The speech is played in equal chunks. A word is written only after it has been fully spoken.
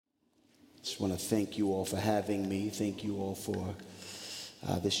Just want to thank you all for having me. Thank you all for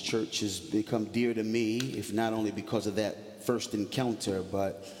this church has become dear to me, if not only because of that first encounter,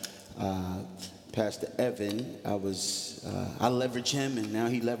 but Pastor Evan, I leverage him, and now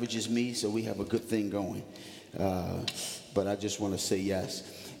he leverages me, so we have a good thing going. But I just want to say yes.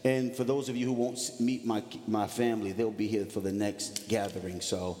 And for those of you who won't meet my family, they'll be here for the next gathering.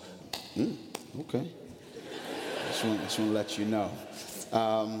 So, okay. Just want to let you know.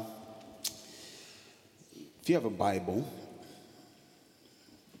 If you have a Bible,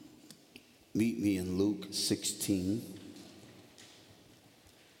 meet me in Luke 16.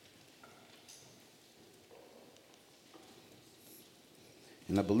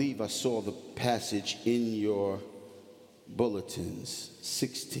 And I believe I saw the passage in your bulletins,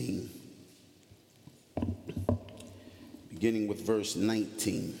 16, beginning with verse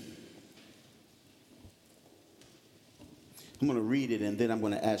 19. I'm going to read it, and then I'm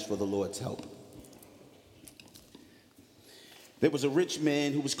going to ask for the Lord's help. There was a rich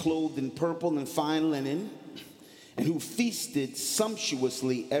man who was clothed in purple and fine linen, and who feasted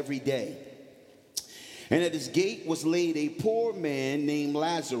sumptuously every day. And at his gate was laid a poor man named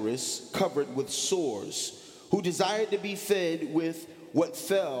Lazarus, covered with sores, who desired to be fed with what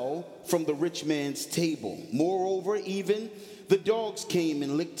fell from the rich man's table. Moreover, even the dogs came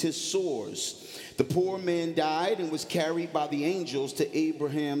and licked his sores. The poor man died and was carried by the angels to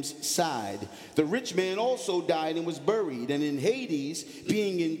Abraham's side. The rich man also died and was buried. And in Hades,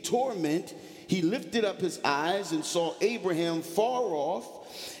 being in torment, he lifted up his eyes and saw Abraham far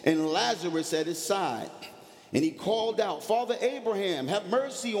off and Lazarus at his side. And he called out, "Father Abraham, have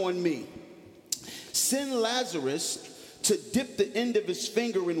mercy on me. Send Lazarus to dip the end of his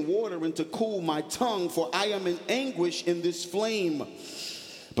finger in water and to cool my tongue, for I am in anguish in this flame."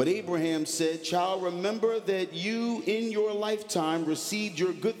 But Abraham said, "Child, remember that you in your lifetime received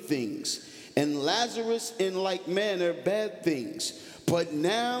your good things, and Lazarus in like manner bad things. But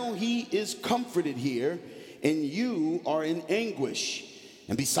now he is comforted here, and you are in anguish.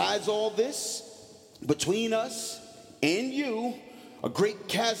 And besides all this, between us and you, a great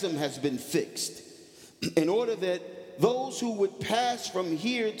chasm has been fixed, in order that those who would pass from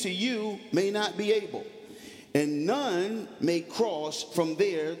here to you may not be able, and none may cross from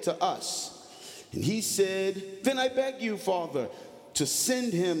there to us." And he said, "Then I beg you, Father, to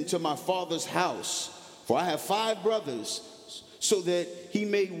send him to my father's house, for I have 5 brothers, so that he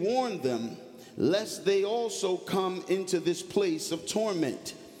may warn them, lest they also come into this place of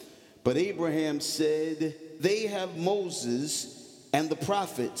torment." But Abraham said, "They have Moses and the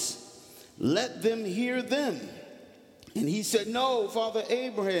prophets. Let them hear them." And he said, "No, Father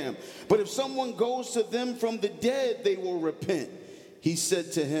Abraham, but if someone goes to them from the dead, they will repent." He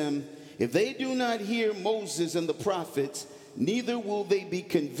said to him, "If they do not hear Moses and the prophets, neither will they be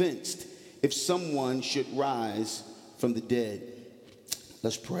convinced if someone should rise from the dead."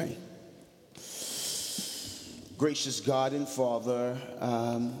 Let's pray. Gracious God and Father,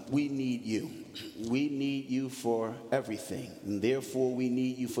 we need you. We need you for everything. And therefore, we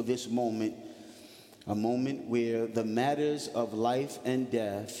need you for this moment, a moment where the matters of life and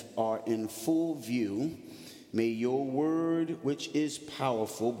death are in full view. May your word, which is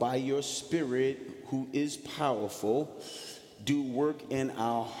powerful, by your Spirit, who is powerful, do work in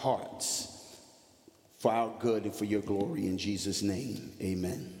our hearts for our good and for your glory. In Jesus' name,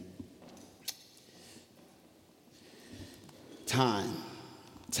 amen.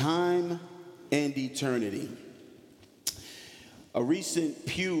 Time and eternity. A recent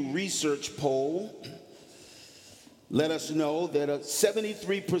Pew Research poll let us know that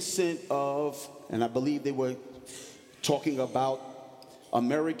 73% of, and I believe they were talking about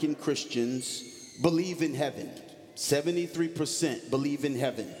American Christians, believe in heaven. 73% believe in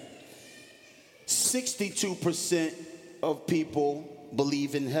heaven. 62% of people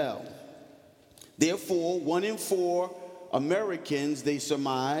believe in hell. Therefore, 1 in 4 Americans, they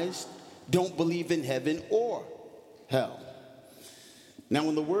surmised, don't believe in heaven or hell. Now,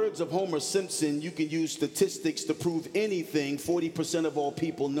 in the words of Homer Simpson, you can use statistics to prove anything. 40% of all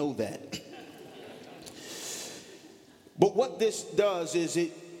people know that. But what this does is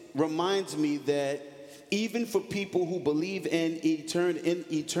it reminds me that even for people who believe in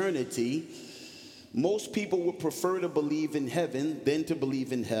eternity, most people would prefer to believe in heaven than to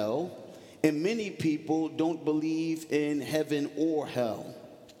believe in hell. And many people don't believe in heaven or hell.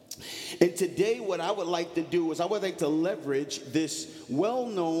 And today what I would like to do is I would like to leverage this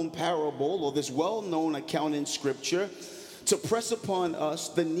well-known parable or this well-known account in Scripture to press upon us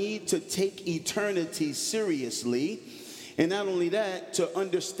the need to take eternity seriously. And not only that, to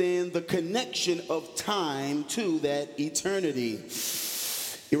understand the connection of time to that eternity.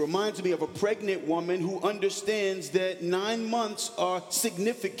 It reminds me of a pregnant woman who understands that 9 months are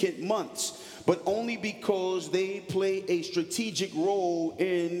significant months, but only because they play a strategic role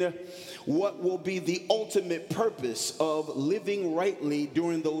in what will be the ultimate purpose of living rightly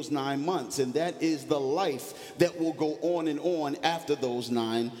during those 9 months, and that is the life that will go on and on after those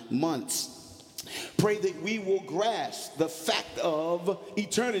 9 months. Pray that we will grasp the fact of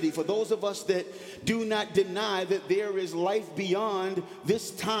eternity. For those of us that do not deny that there is life beyond this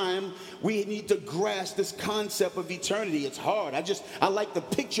time, we need to grasp this concept of eternity. It's hard. I like the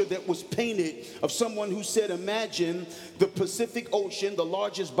picture that was painted of someone who said, imagine the Pacific Ocean, the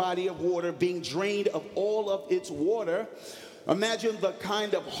largest body of water, being drained of all of its water. Imagine the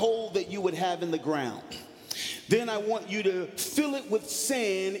kind of hole that you would have in the ground. Then I want you to fill it with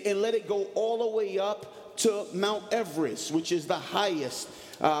sand and let it go all the way up to Mount Everest, which is the highest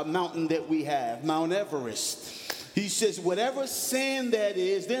mountain that we have, Mount Everest. He says, whatever sand that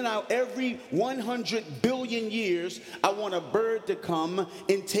is, then every 100 billion years, I want a bird to come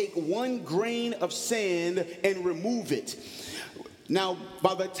and take 1 grain of sand and remove it. Now,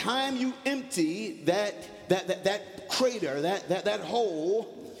 by the time you empty that crater, that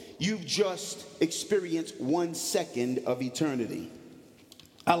hole, you've just experienced 1 second of eternity.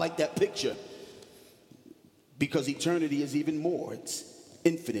 I like that picture because eternity is even more. It's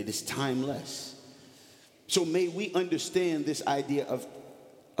infinite. It's timeless. So may we understand this idea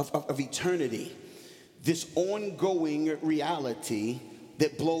of eternity, this ongoing reality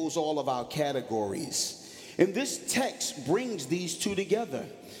that blows all of our categories. And this text brings these two together.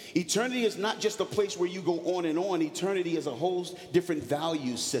 Eternity is not just a place where you go on and on. Eternity is a whole different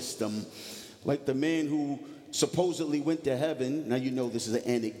value system. Like the man who supposedly went to heaven. Now, you know this is an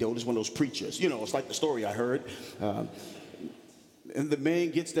anecdote. It's one of those preachers. You know, it's like the story I heard. And the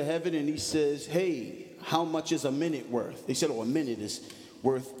man gets to heaven and he says, hey, how much is a minute worth? They said, oh, a minute is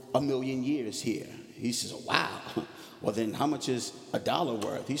worth 1,000,000 years here. He says, oh, wow. Well, then how much is $1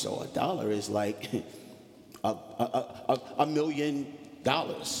 worth? He said, oh, $1 is like $1 million.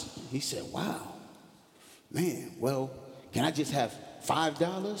 He said, wow, man, well, can I just have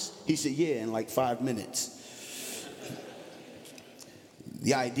 $5? He said, yeah, in like 5 minutes.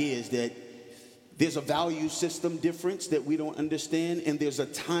 The idea is that there's a value system difference that we don't understand, and there's a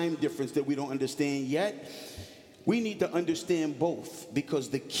time difference that we don't understand yet. We need to understand both, because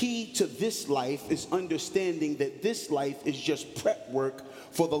the key to this life is understanding that this life is just prep work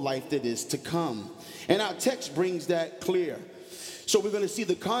for the life that is to come. And our text brings that clear. So we're going to see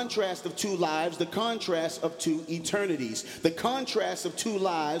the contrast of 2 lives, the contrast of 2 eternities, the contrast of 2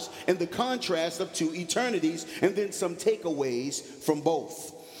 lives and the contrast of 2 eternities, and then some takeaways from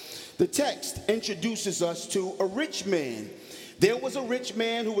both. The text introduces us to a rich man. There was a rich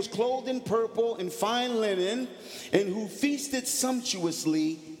man who was clothed in purple and fine linen and who feasted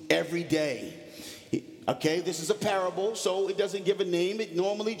sumptuously every day. Okay, this is a parable, so it doesn't give a name. It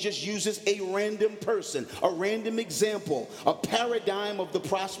normally just uses a random person, a random example, a paradigm of the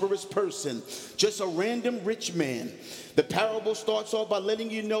prosperous person, just a random rich man. The parable starts off by letting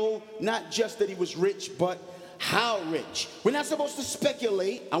you know not just that he was rich, but how rich. We're not supposed to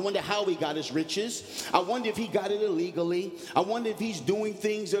speculate. I wonder how he got his riches. I wonder if he got it illegally. I wonder if he's doing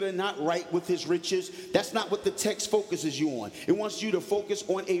things that are not right with his riches. That's not what the text focuses you on. It wants you to focus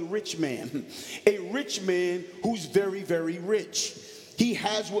on a rich man who's very, very rich. He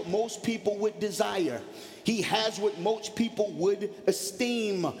has what most people would desire. He has what most people would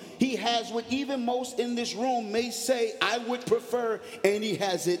esteem. He has what even most in this room may say, I would prefer, and he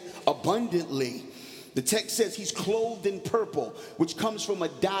has it abundantly. The text says he's clothed in purple, which comes from a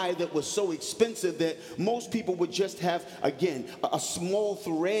dye that was so expensive that most people would just have, again, a small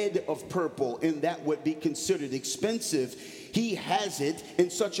thread of purple, and that would be considered expensive. He has it in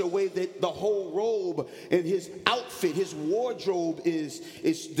such a way that the whole robe and his outfit, his wardrobe is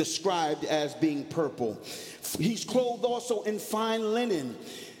described as being purple. He's clothed also in fine linen.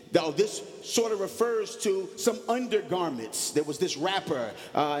 Now, this sort of refers to some undergarments. There was this rapper,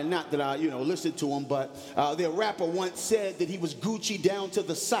 not that I, listened to him, but their rapper once said that he was Gucci down to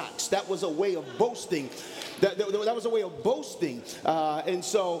the socks. That was a way of boasting. That was a way of boasting. And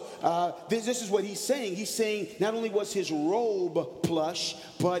so this is what he's saying. He's saying not only was his robe plush,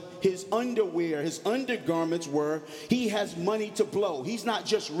 but his underwear, his undergarments were, he has money to blow. He's not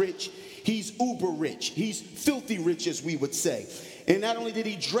just rich, he's uber rich. He's filthy rich, as we would say. and not only did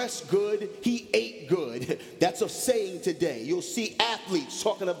he dress good, he ate good. That's a saying today. You'll see athletes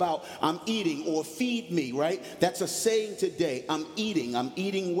talking about, I'm eating, or feed me, right? That's a saying today. I'm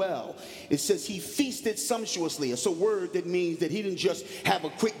eating well. It says he feasted sumptuously. It's a word that means that he didn't just have a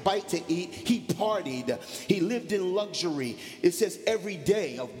quick bite to eat. He partied. He lived in luxury. It says every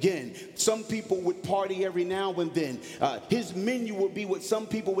day. Again, some people would party every now and then. His menu would be what some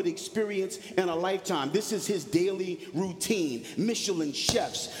people would experience in a lifetime. This is his daily routine. Michelin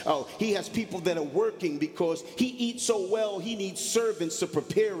chefs. Oh, he has people that are working because he eats so well, he needs servants to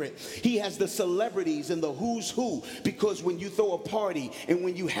prepare it. He has the celebrities and the who's who, because when you throw a party and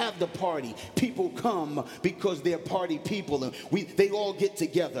when you have the party, people come because they're party people, and they all get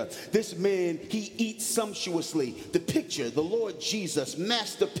together. This man, he eats sumptuously. The picture, the Lord Jesus,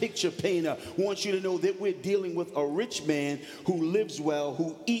 master picture painter, wants you to know that we're dealing with a rich man who lives well,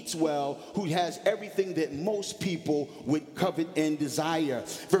 who eats well, who has everything that most people would covet and desire.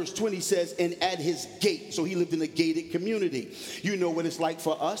 Verse 20 says, and at his gate. So he lived in a gated community. You know what it's like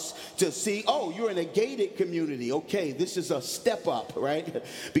for us to see, oh, you're in a gated community. Okay, this is a step up, right?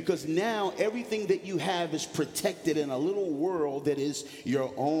 Because now everything that you have is protected in a little world that is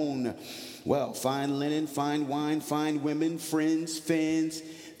your own. Well, fine linen, fine wine, fine women, friends, fans.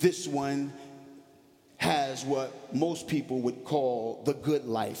 This one has what most people would call the good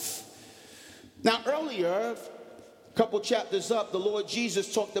life. Now, earlier, a couple chapters up, the Lord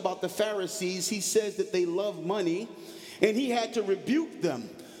Jesus talked about the Pharisees. He says that they love money, and he had to rebuke them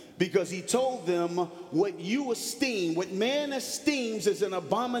because he told them what you esteem, what man esteems, is an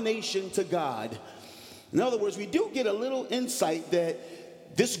abomination to God. In other words, we do get a little insight that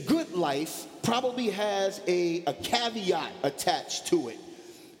this good life probably has a caveat attached to it.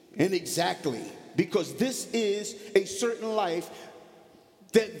 And exactly, because this is a certain life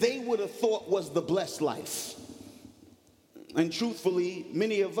that they would have thought was the blessed life. And truthfully,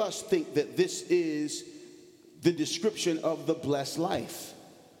 many of us think that this is the description of the blessed life.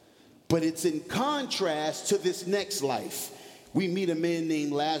 But it's in contrast to this next life. We meet a man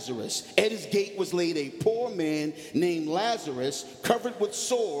named Lazarus. At his gate was laid a poor man named Lazarus, covered with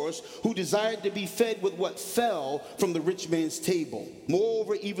sores, who desired to be fed with what fell from the rich man's table.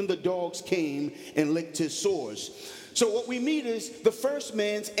 Moreover, even the dogs came and licked his sores. So what we meet is the first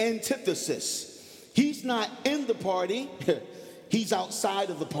man's antithesis. He's not in the party. He's outside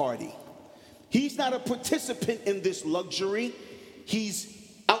of the party. He's not a participant in this luxury. He's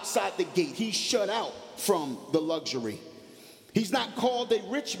outside the gate. He's shut out from the luxury. He's not called a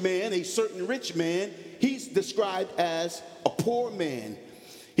rich man, a certain rich man. He's described as a poor man.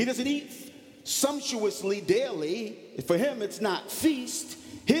 He doesn't eat sumptuously daily. For him, it's not feast.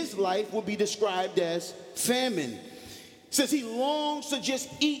 His life will be described as famine. It says he longs to just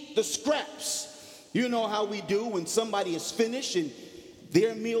eat the scraps. You know how we do when somebody is finished and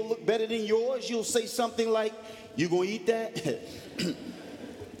their meal look better than yours. You'll say something like, you gonna eat that?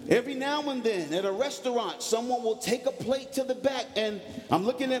 Every now and then at a restaurant, someone will take a plate to the back, and I'm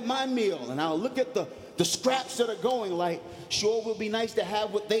looking at my meal, and I'll look at the scraps that are going like, sure, it would be nice to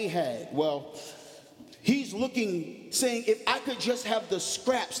have what they had. Well, he's looking, saying, if I could just have the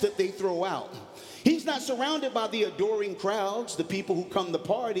scraps that they throw out. He's not surrounded by the adoring crowds, the people who come to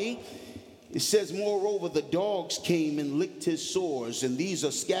party. It says, moreover, the dogs came and licked his sores. And these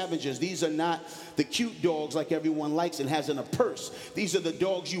are scavengers. These are not the cute dogs like everyone likes and has in a purse. These are the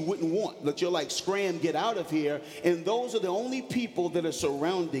dogs you wouldn't want, that you're like, scram, get out of here. And those are the only people that are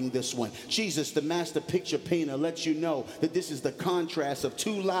surrounding this one. Jesus, the master picture painter, lets you know that this is the contrast of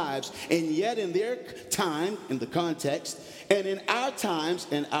two lives. And yet in their time, in the context, and in our times,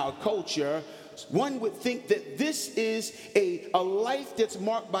 in our culture, one would think that this is a life that's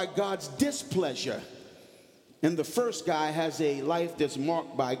marked by God's displeasure. And the first guy has a life that's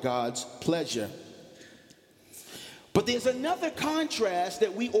marked by God's pleasure. But there's another contrast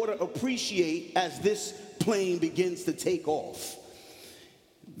that we ought to appreciate as this plane begins to take off.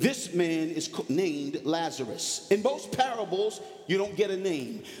 This man is named Lazarus. In most parables, you don't get a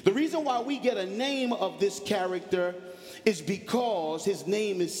name. The reason why we get a name of this character is because his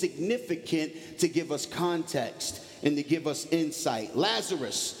name is significant to give us context and to give us insight.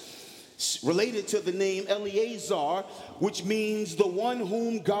 Lazarus, related to the name Eleazar, which means the one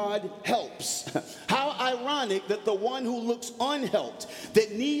whom God helps. How ironic that the one who looks unhelped,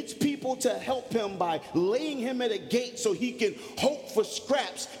 that needs people to help him by laying him at a gate so he can hope for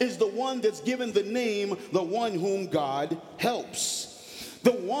scraps, is the one that's given the name, the one whom God helps.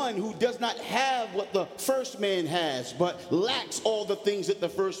 The one who does not have what the first man has, but lacks all the things that the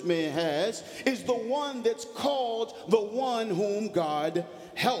first man has, is the one that's called the one whom God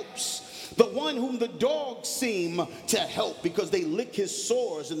helps. The one whom the dogs seem to help because they lick his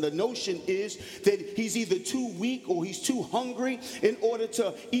sores. And the notion is that he's either too weak or he's too hungry in order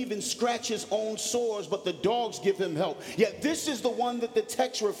to even scratch his own sores, but the dogs give him help. Yet this is the one that the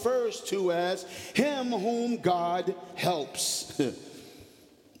text refers to as him whom God helps.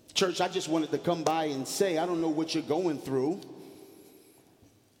 Church, I just wanted to come by and say, I don't know what you're going through,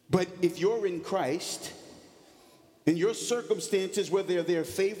 but if you're in Christ, in your circumstances, whether they're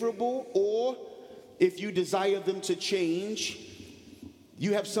favorable or if you desire them to change,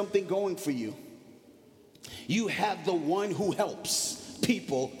 you have something going for you. You have the one who helps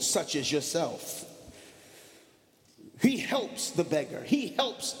people such as yourself. He helps the beggar. He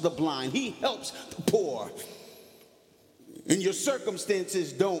helps the blind. He helps the poor. And your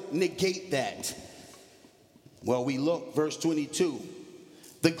circumstances don't negate that. Well, we look, verse 22.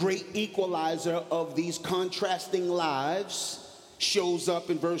 The great equalizer of these contrasting lives shows up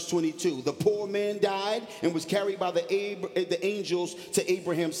in verse 22. The poor man died and was carried by the angels to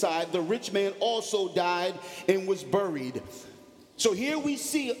Abraham's side. The rich man also died and was buried. So here we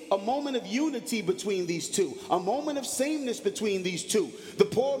see a moment of unity between these two, a moment of sameness between these two. The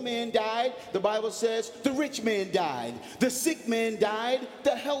poor man died, the Bible says, the rich man died. The sick man died,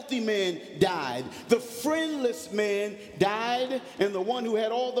 the healthy man died. The friendless man died, and the one who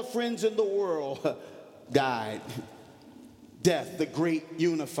had all the friends in the world died. Death, the great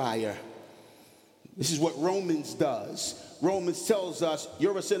unifier. This is what Romans does. Romans tells us,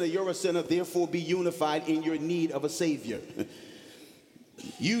 you're a sinner, therefore be unified in your need of a Savior.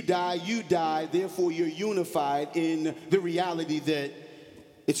 You die, therefore you're unified in the reality that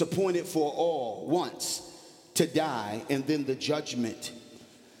it's appointed for all once to die and then the judgment.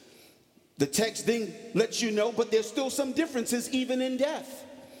 The text then lets you know, but there's still some differences even in death.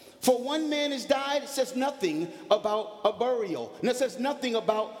 For one man has died, it says nothing about a burial, and it says nothing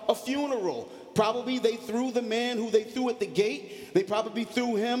about a funeral. Probably they threw the man who they threw at the gate, they probably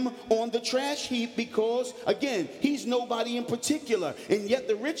threw him on the trash heap because, again, he's nobody in particular. And yet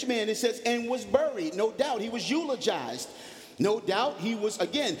the rich man, it says, and was buried. No doubt he was eulogized. No doubt he was,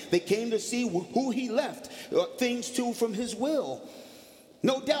 again, they came to see who he left things to from his will.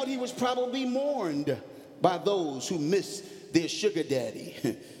 No doubt he was probably mourned by those who missed their sugar daddy.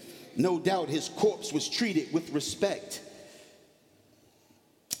 No doubt his corpse was treated with respect.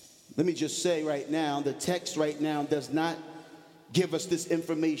 Let me just say right now, the text right now does not give us this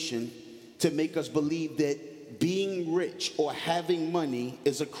information to make us believe that being rich or having money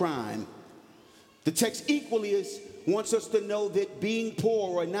is a crime. The text equally wants us to know that being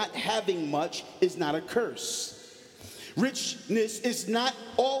poor or not having much is not a curse. Richness is not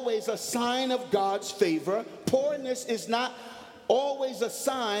always a sign of God's favor. Poorness is not always a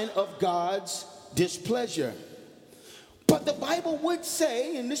sign of God's displeasure. But the Bible would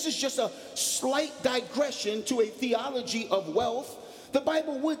say, and this is just a slight digression to a theology of wealth, the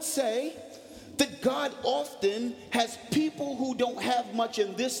Bible would say that God often has people who don't have much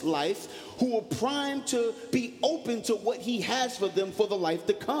in this life who are primed to be open to what he has for them for the life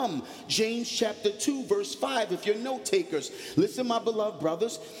to come. James chapter 2 verse 5, if you're note takers, listen, my beloved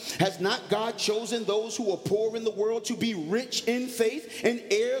brothers, has not God chosen those who are poor in the world to be rich in faith and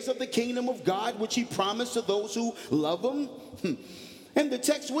heirs of the kingdom of God, which he promised to those who love him? And the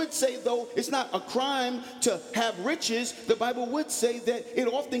text would say, though it's not a crime to have riches, the Bible would say that it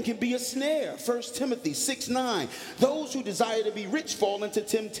often can be a snare. 1 Timothy 6:9. Those who desire to be rich fall into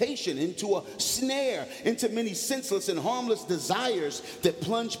temptation, into a snare, into many senseless and harmless desires that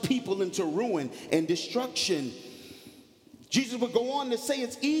plunge people into ruin and destruction. Jesus would go on to say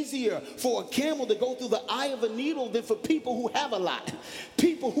it's easier for a camel to go through the eye of a needle than for people who have a lot,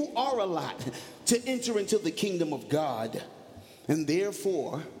 people who are a lot, to enter into the kingdom of God. And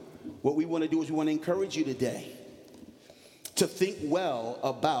therefore, what we want to do is we want to encourage you today to think well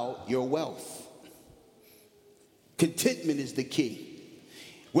about your wealth. Contentment is the key.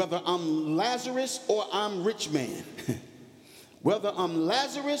 Whether I'm Lazarus or I'm rich man, whether I'm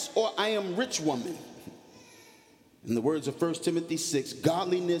Lazarus or I am rich woman. In the words of 1 Timothy 6,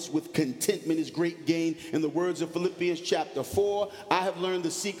 godliness with contentment is great gain. In the words of Philippians chapter 4, I have learned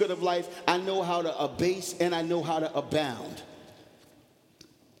the secret of life. I know how to abase and I know how to abound.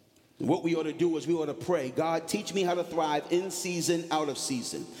 What we ought to do is we ought to pray, God, teach me how to thrive in season, out of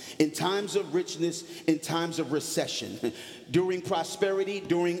season, in times of richness, in times of recession, during prosperity,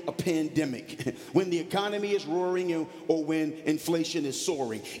 during a pandemic, when the economy is roaring or when inflation is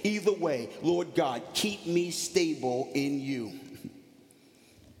soaring. Either way, Lord God, keep me stable in you.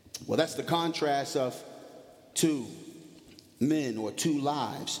 Well, that's the contrast of two men or two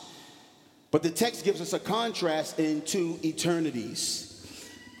lives. But the text gives us a contrast in two eternities.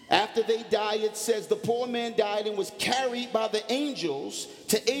 After they die, it says the poor man died and was carried by the angels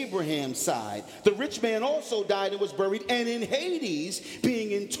to Abraham's side. The rich man also died and was buried. And in Hades,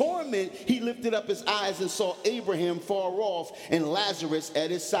 being in torment, he lifted up his eyes and saw Abraham far off and Lazarus at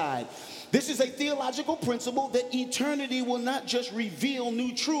his side. This is a theological principle that eternity will not just reveal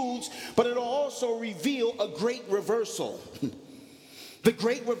new truths, but it'll also reveal a great reversal. The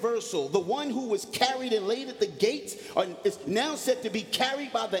great reversal, the one who was carried and laid at the gates is now said to be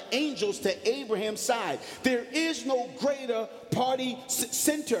carried by the angels to Abraham's side. There is no greater party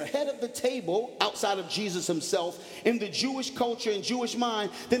center, head of the table, outside of Jesus himself, in the Jewish culture and Jewish mind,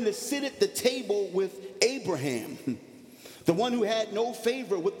 than to sit at the table with Abraham. The one who had no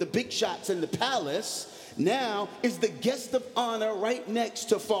favor with the big shots in the palace now is the guest of honor right next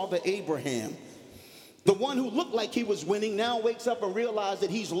to Father Abraham. The one who looked like he was winning now wakes up and realizes that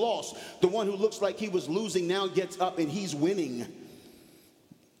he's lost. The one who looks like he was losing now gets up and he's winning.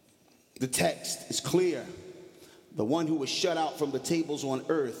 The text is clear. The one who was shut out from the tables on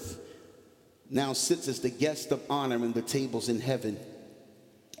earth now sits as the guest of honor in the tables in heaven.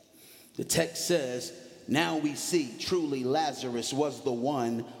 The text says, now we see truly Lazarus was the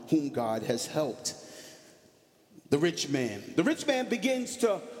one whom God has helped. The rich man begins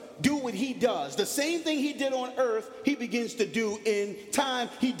to do what he does. The same thing he did on earth, he begins to do in time,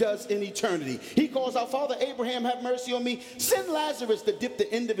 he does in eternity. He calls out, Father Abraham, have mercy on me. Send Lazarus to dip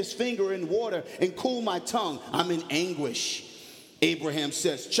the end of his finger in water and cool my tongue. I'm in anguish. Abraham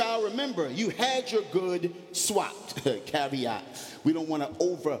says, child, remember, you had your good swapped. Caveat. We don't want to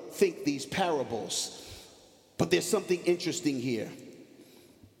overthink these parables. But there's something interesting here.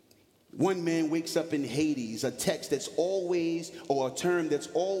 One man wakes up in Hades, a text that's always, or a term that's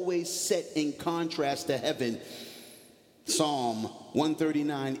always set in contrast to heaven. Psalm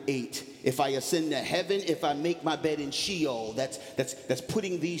 139:8. If I ascend to heaven, if I make my bed in Sheol, that's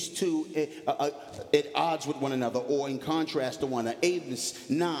putting these two at odds with one another, or in contrast to one another. Amos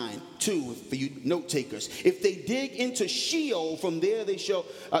 9:2 for you note takers. If they dig into Sheol, from there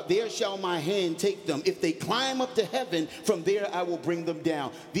there shall my hand take them. If they climb up to heaven, from there I will bring them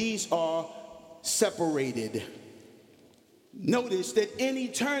down. These are separated. Notice that in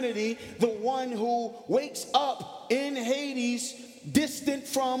eternity, the one who wakes up in Hades, distant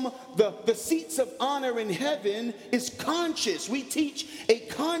from the seats of honor in heaven, is conscious. We teach a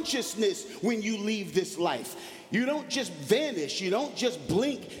consciousness when you leave this life. You don't just vanish. You don't just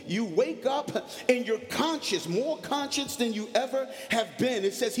blink. You wake up and you're conscious, more conscious than you ever have been.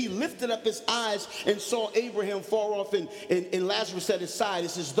 It says he lifted up his eyes and saw Abraham far off and Lazarus at his side.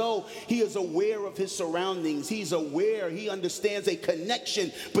 It's as though he is aware of his surroundings. He's aware. He understands a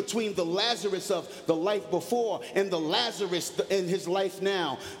connection between the Lazarus of the life before and the Lazarus in his life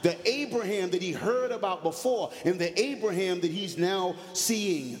now. The Abraham that he heard about before and the Abraham that he's now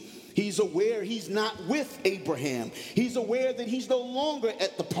seeing. He's aware he's not with Abraham. He's aware that he's no longer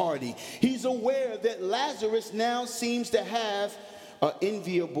at the party. He's aware that Lazarus now seems to have an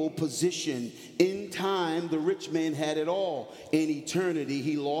enviable position. In time, the rich man had it all. In eternity,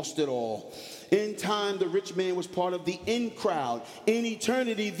 he lost it all. In time, the rich man was part of the in crowd. In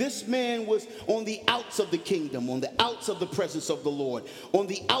eternity, this man was on the outs of the kingdom, on the outs of the presence of the Lord, on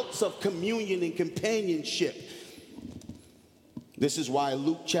the outs of communion and companionship. This is why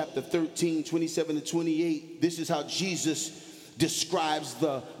Luke chapter 13, 27 to 28, this is how Jesus describes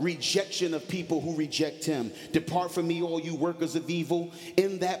the rejection of people who reject him. Depart from me, all you workers of evil.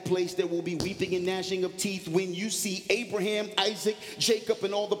 In that place there will be weeping and gnashing of teeth when you see Abraham, Isaac, Jacob,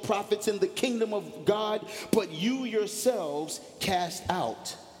 and all the prophets in the kingdom of God, but you yourselves cast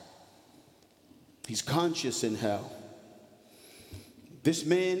out. He's conscious in hell. This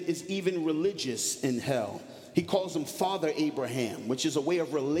man is even religious in hell. He calls him Father Abraham, which is a way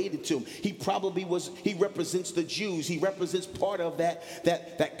of related to him. He represents the Jews. He represents part of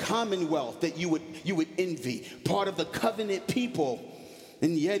that commonwealth that you would envy, part of the covenant people.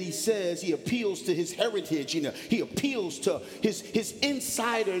 And yet he says he appeals to his heritage. He appeals to his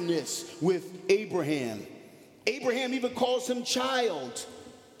insiderness with Abraham. Abraham even calls him child.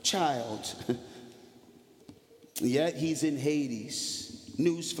 Yet he's in Hades.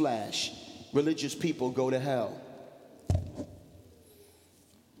 Newsflash. Religious people go to hell.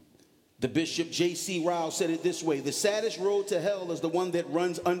 The Bishop J.C. Ryle said it this way: the saddest road to hell is the one that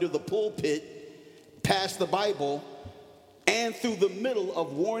runs under the pulpit, past the Bible, and through the middle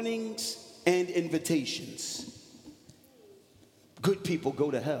of warnings and invitations. Good people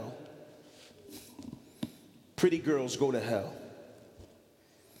go to hell. Pretty girls go to hell.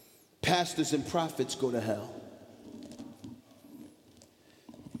 Pastors and prophets go to hell.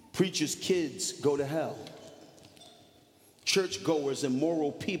 Preachers' kids go to hell. churchgoers and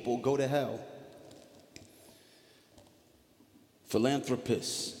moral people go to hell.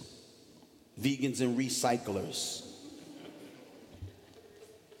 Philanthropists, vegans and recyclers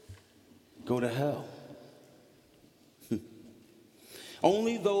go to hell.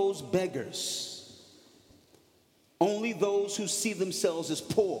 Only those beggars, only those who see themselves as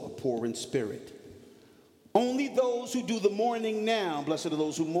poor in spirit, only those who do the mourning now, blessed are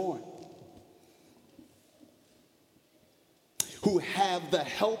those who mourn, who have the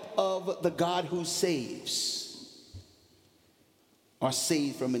help of the God who saves, are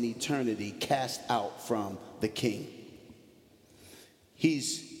saved from an eternity cast out from the King.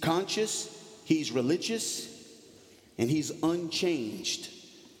 He's conscious, he's religious, and he's unchanged.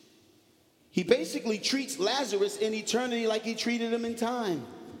 He basically treats Lazarus in eternity like he treated him in time,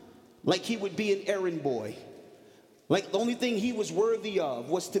 like he would be an errand boy, like the only thing he was worthy of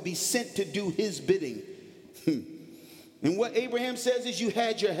was to be sent to do his bidding. And what Abraham says is, you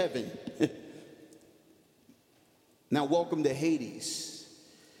had your heaven. Now welcome to Hades.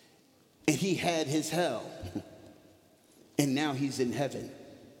 And he had his hell. And now he's in heaven.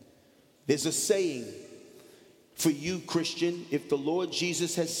 There's a saying for you, Christian, if the Lord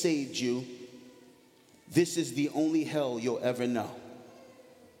Jesus has saved you, this is the only hell you'll ever know.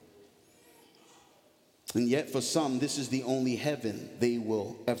 And yet for some, this is the only heaven they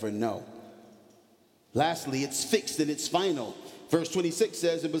will ever know. Lastly, it's fixed and it's final. Verse 26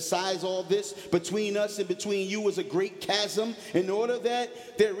 says, and besides all this, between us and between you is a great chasm, in order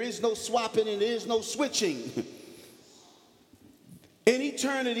that there is no swapping and there is no switching. In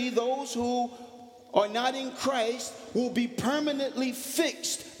eternity, those who are not in Christ will be permanently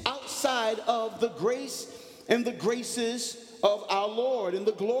fixed outside of the grace and the graces of our Lord and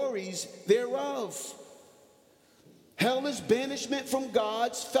the glories thereof. Hell is banishment from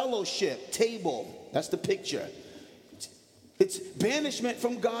God's fellowship table. That's the picture. It's banishment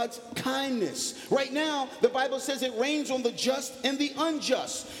from God's kindness. Right now, the Bible says it rains on the just and the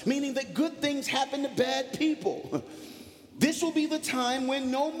unjust, meaning that good things happen to bad people. This will be the time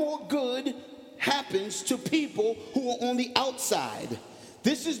when no more good happens to people who are on the outside.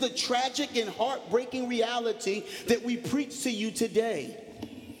 This is the tragic and heartbreaking reality that we preach to you today.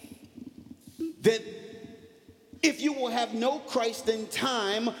 That if you will have no Christ in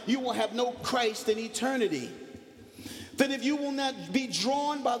time, you will have no Christ in eternity. That if you will not be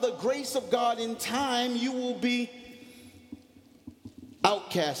drawn by the grace of God in time, you will be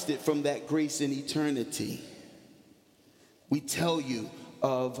outcasted from that grace in eternity. We tell you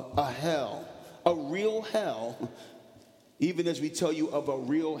of a hell, a real hell, even as we tell you of a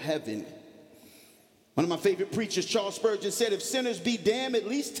real heaven. One of my favorite preachers, Charles Spurgeon, said, if sinners be damned, at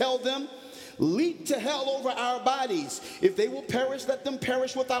least tell them, leap to hell over our bodies. If they will perish, let them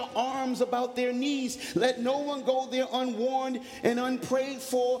perish with our arms about their knees. Let no one go there unwarned and unprayed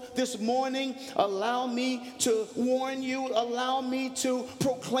for. This morning, allow me to warn you, allow me to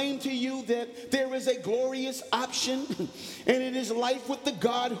proclaim to you that there is a glorious option, and it is life with the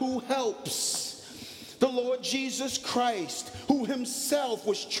God who helps. The Lord Jesus Christ, who himself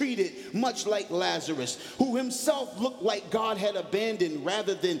was treated much like Lazarus, who himself looked like God had abandoned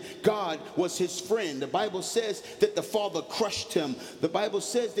rather than God was his friend. The Bible says that the Father crushed him. The Bible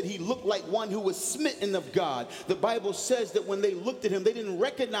says that he looked like one who was smitten of God. The Bible says that when they looked at him, they didn't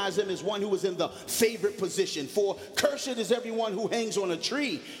recognize him as one who was in the favorite position. For cursed is everyone who hangs on a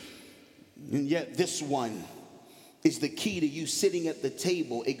tree. And yet this one is the key to you sitting at the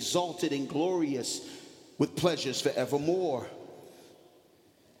table, exalted and glorious, with pleasures forevermore.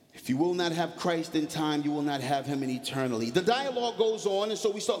 If you will not have Christ in time, you will not have him in eternity. The dialogue goes on, and so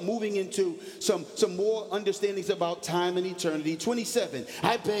we start moving into some more understandings about time and eternity. 27,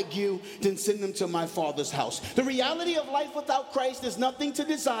 I beg you, then send them to my Father's house. The reality of life without Christ is nothing to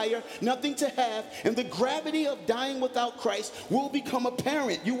desire, nothing to have, and the gravity of dying without Christ will become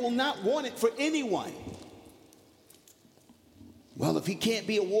apparent. You will not want it for anyone. Well, if he can't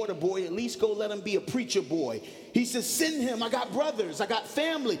be a water boy, at least go let him be a preacher boy. He says, send him. I got brothers. I got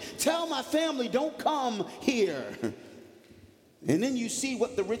family. Tell my family, don't come here. And then you see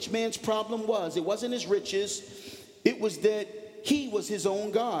what the rich man's problem was. It wasn't his riches. It was that he was his own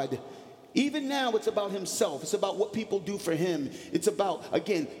God. Even now, it's about himself. It's about what people do for him. It's about,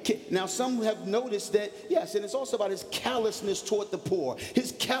 again, now some have noticed that, yes, and it's also about his callousness toward the poor,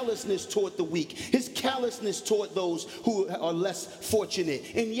 his callousness toward the weak, his callousness toward those who are less fortunate.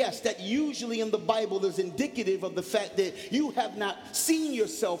 And yes, that usually in the Bible is indicative of the fact that you have not seen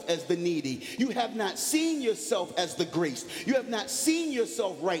yourself as the needy. You have not seen yourself as the graced. You have not seen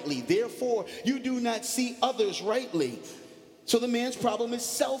yourself rightly. Therefore, you do not see others rightly. So the man's problem is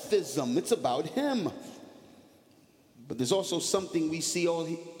selfism. It's about him. But there's also something we see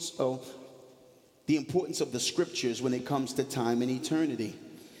the importance of the scriptures when it comes to time and eternity.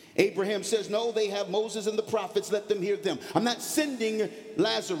 Abraham says, no, they have Moses and the prophets, let them hear them. I'm not sending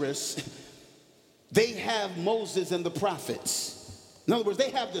Lazarus. They have Moses and the prophets. In other words,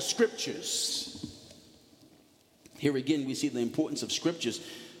 they have the scriptures. Here again, we see the importance of scriptures.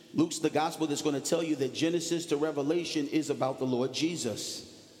 Luke's the gospel that's going to tell you that Genesis to Revelation is about the Lord Jesus.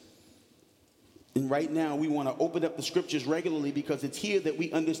 And right now, we want to open up the scriptures regularly because it's here that we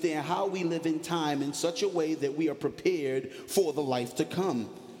understand how we live in time in such a way that we are prepared for the life to come.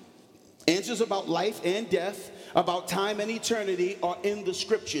 Answers about life and death, about time and eternity are in the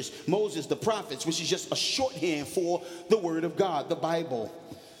scriptures. Moses, the prophets, which is just a shorthand for the word of God, the Bible.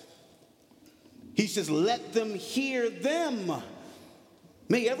 He says, let them hear them.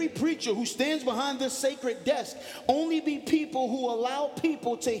 May every preacher who stands behind this sacred desk only be people who allow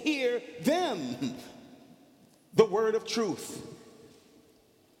people to hear them, the word of truth.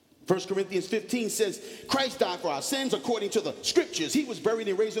 1 Corinthians 15 says, Christ died for our sins according to the scriptures. He was buried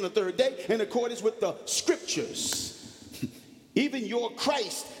and raised on the third day in accordance with the scriptures. Even your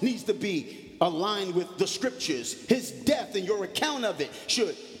Christ needs to be aligned with the scriptures. His death and your account of it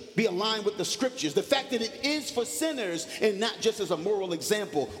should be aligned with the scriptures. The fact that it is for sinners and not just as a moral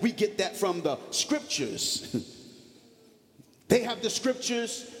example, we get that from the scriptures. They have the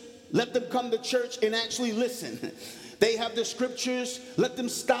scriptures. Let them come to church and actually listen. They have the scriptures. Let them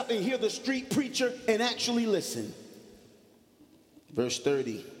stop and hear the street preacher and actually listen. Verse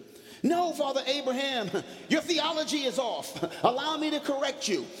 30. No, Father Abraham, your theology is off. Allow me to correct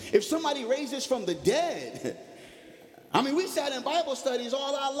you. If somebody raises from the dead, I mean, we sat in Bible studies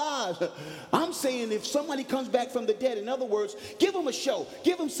all our lives. I'm saying if somebody comes back from the dead, in other words, give them a show.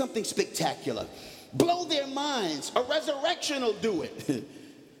 Give them something spectacular. Blow their minds. A resurrection will do it.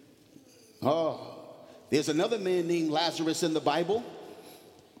 Oh. There's another man named Lazarus in the Bible.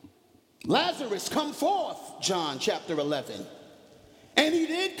 Lazarus, come forth, John chapter 11. And he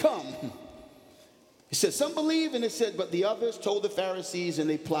did come. It said some believe, and it said, but the others told the Pharisees, and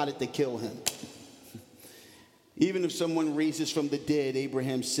they plotted to kill him. Even if someone raises from the dead,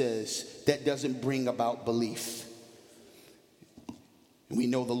 Abraham says, that doesn't bring about belief. We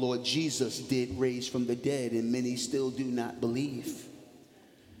know the Lord Jesus did raise from the dead, and many still do not believe.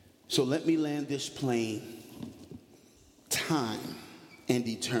 So let me land this plane. Time and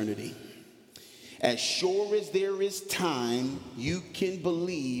eternity. As sure as there is time, you can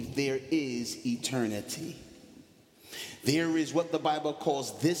believe there is eternity. There is what the Bible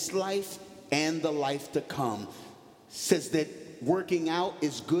calls this life and the life to come. Says that working out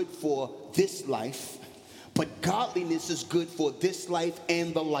is good for this life, but godliness is good for this life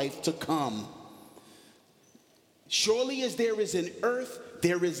and the life to come. Surely as there is an earth,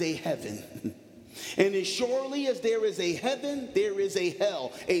 there is a heaven. And as surely as there is a heaven, there is a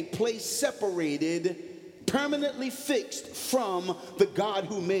hell, a place separated, permanently fixed from the God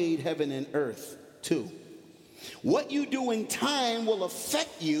who made heaven and earth too. What you do in time will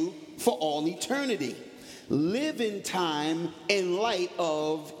affect you for all eternity. Live in time in light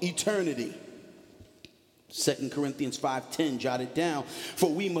of eternity. 2 Corinthians 5:10, jot it down. For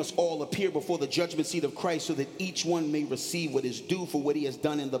we must all appear before the judgment seat of Christ so that each one may receive what is due for what he has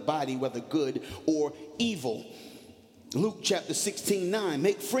done in the body, whether good or evil. Luke chapter 16:9,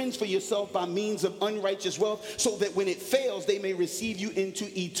 make friends for yourself by means of unrighteous wealth so that when it fails, they may receive you into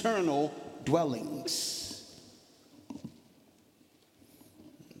eternal dwellings.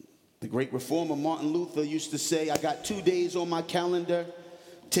 The great reformer Martin Luther used to say, I got 2 days on my calendar,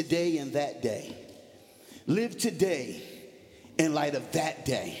 today and that day. Live today in light of that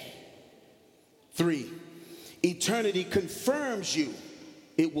day. 3, eternity confirms you.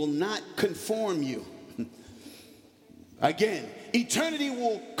 It will not conform you. Again, eternity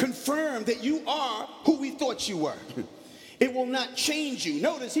will confirm that you are who we thought you were. It will not change you.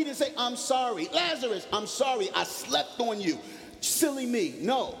 Notice he didn't say, I'm sorry. Lazarus, I'm sorry. I slept on you. Silly me.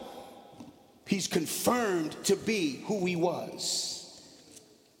 No. He's confirmed to be who he was.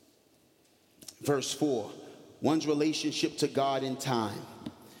 Verse 4, one's relationship to God in time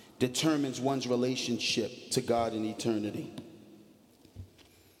determines one's relationship to God in eternity.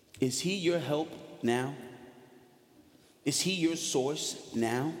 Is he your help now? Is he your source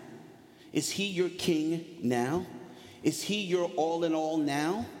now? Is he your king now? Is he your all in all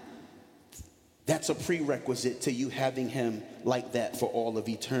now? That's a prerequisite to you having him like that for all of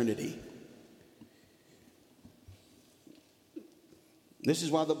eternity. This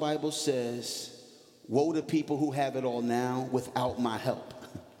is why the Bible says, woe to people who have it all now without my help.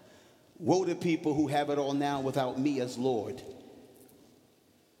 Woe to people who have it all now without me as Lord.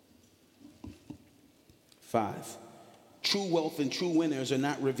 5, True wealth and true winners are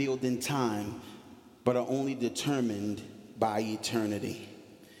not revealed in time, but are only determined by eternity.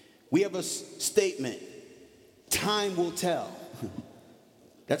 We have a statement, time will tell.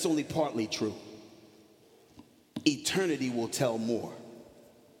 That's only partly true. Eternity will tell more.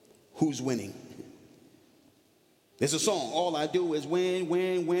 Who's winning? There's a song, all I do is win,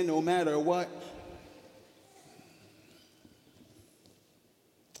 win, win, no matter what.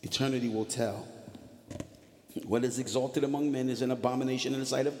 Eternity will tell. What is exalted among men is an abomination in the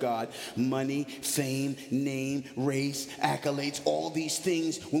sight of God. Money, fame, name, race, accolades, all these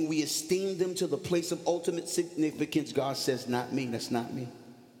things, when we esteem them to the place of ultimate significance, God says, not me, that's not me.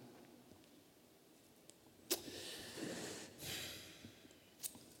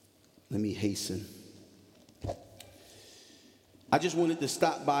 Let me hasten. I just wanted to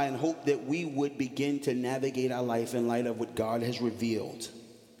stop by and hope that we would begin to navigate our life in light of what God has revealed.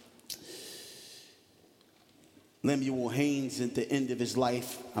 Lemuel Haynes, at the end of his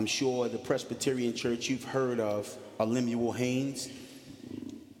life, I'm sure the Presbyterian Church you've heard of Lemuel Haynes.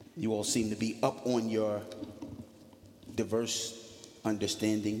 You all seem to be up on your diverse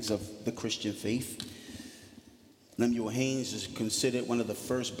understandings of the Christian faith. Lemuel Haynes is considered one of the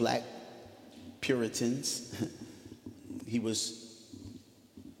first black Puritans. He was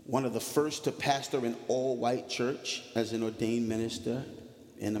one of the first to pastor an all-white church as an ordained minister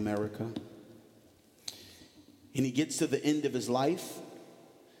in America. And he gets to the end of his life,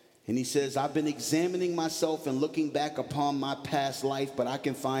 and he says, I've been examining myself and looking back upon my past life, but I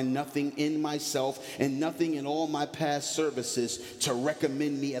can find nothing in myself and nothing in all my past services to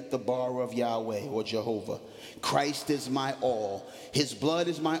recommend me at the bar of Yahweh or Jehovah. Christ is my all. His blood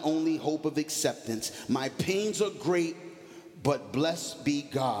is my only hope of acceptance. My pains are great, but blessed be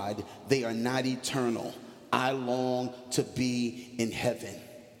God, they are not eternal. I long to be in heaven.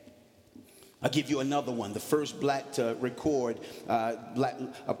 I'll give you another one. The first black to record,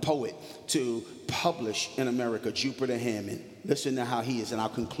 a poet to publish in America, Jupiter Hammond. Listen to how he is, and I'll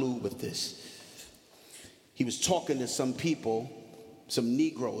conclude with this. He was talking to some people, some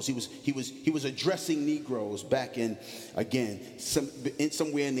Negroes. He was addressing Negroes back in, again,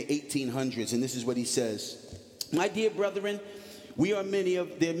 somewhere in the 1800s, and this is what he says. My dear brethren, there are many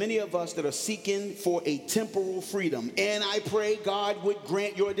of us that are seeking for a temporal freedom, and I pray God would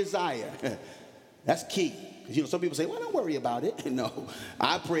grant your desire. That's key. Because, some people say, well, don't worry about it. No,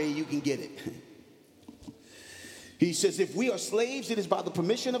 I pray you can get it. He says, if we are slaves, it is by the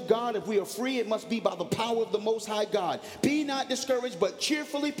permission of God. If we are free, it must be by the power of the Most High God. Be not discouraged, but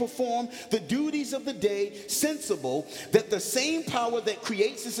cheerfully perform the duties of the day, sensible that the same power that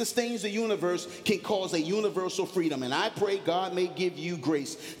creates and sustains the universe can cause a universal freedom. And I pray God may give you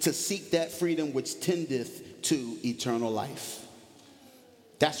grace to seek that freedom which tendeth to eternal life.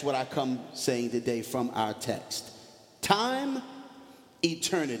 That's what I come saying today from our text. Time,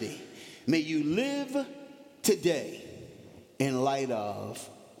 eternity. May you live today in light of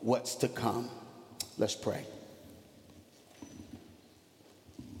what's to come. Let's pray.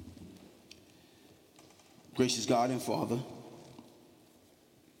 Gracious God and Father,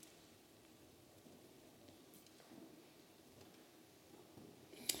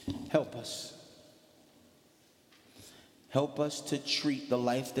 help us. Help us to treat the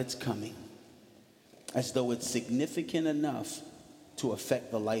life that's coming as though it's significant enough to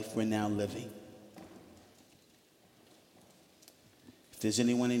affect the life we're now living. If there's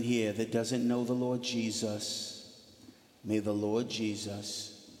anyone in here that doesn't know the Lord Jesus, may the Lord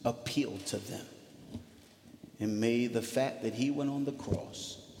Jesus appeal to them. And may the fact that he went on the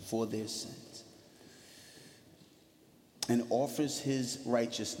cross for their sins and offers his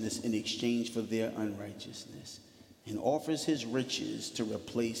righteousness in exchange for their unrighteousness, and offers his riches to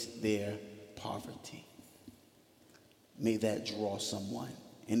replace their poverty. May that draw someone.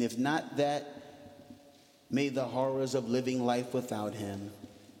 And if not that, may the horrors of living life without him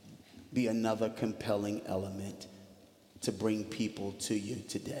be another compelling element to bring people to you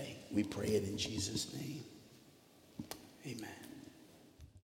today. We pray it in Jesus' name.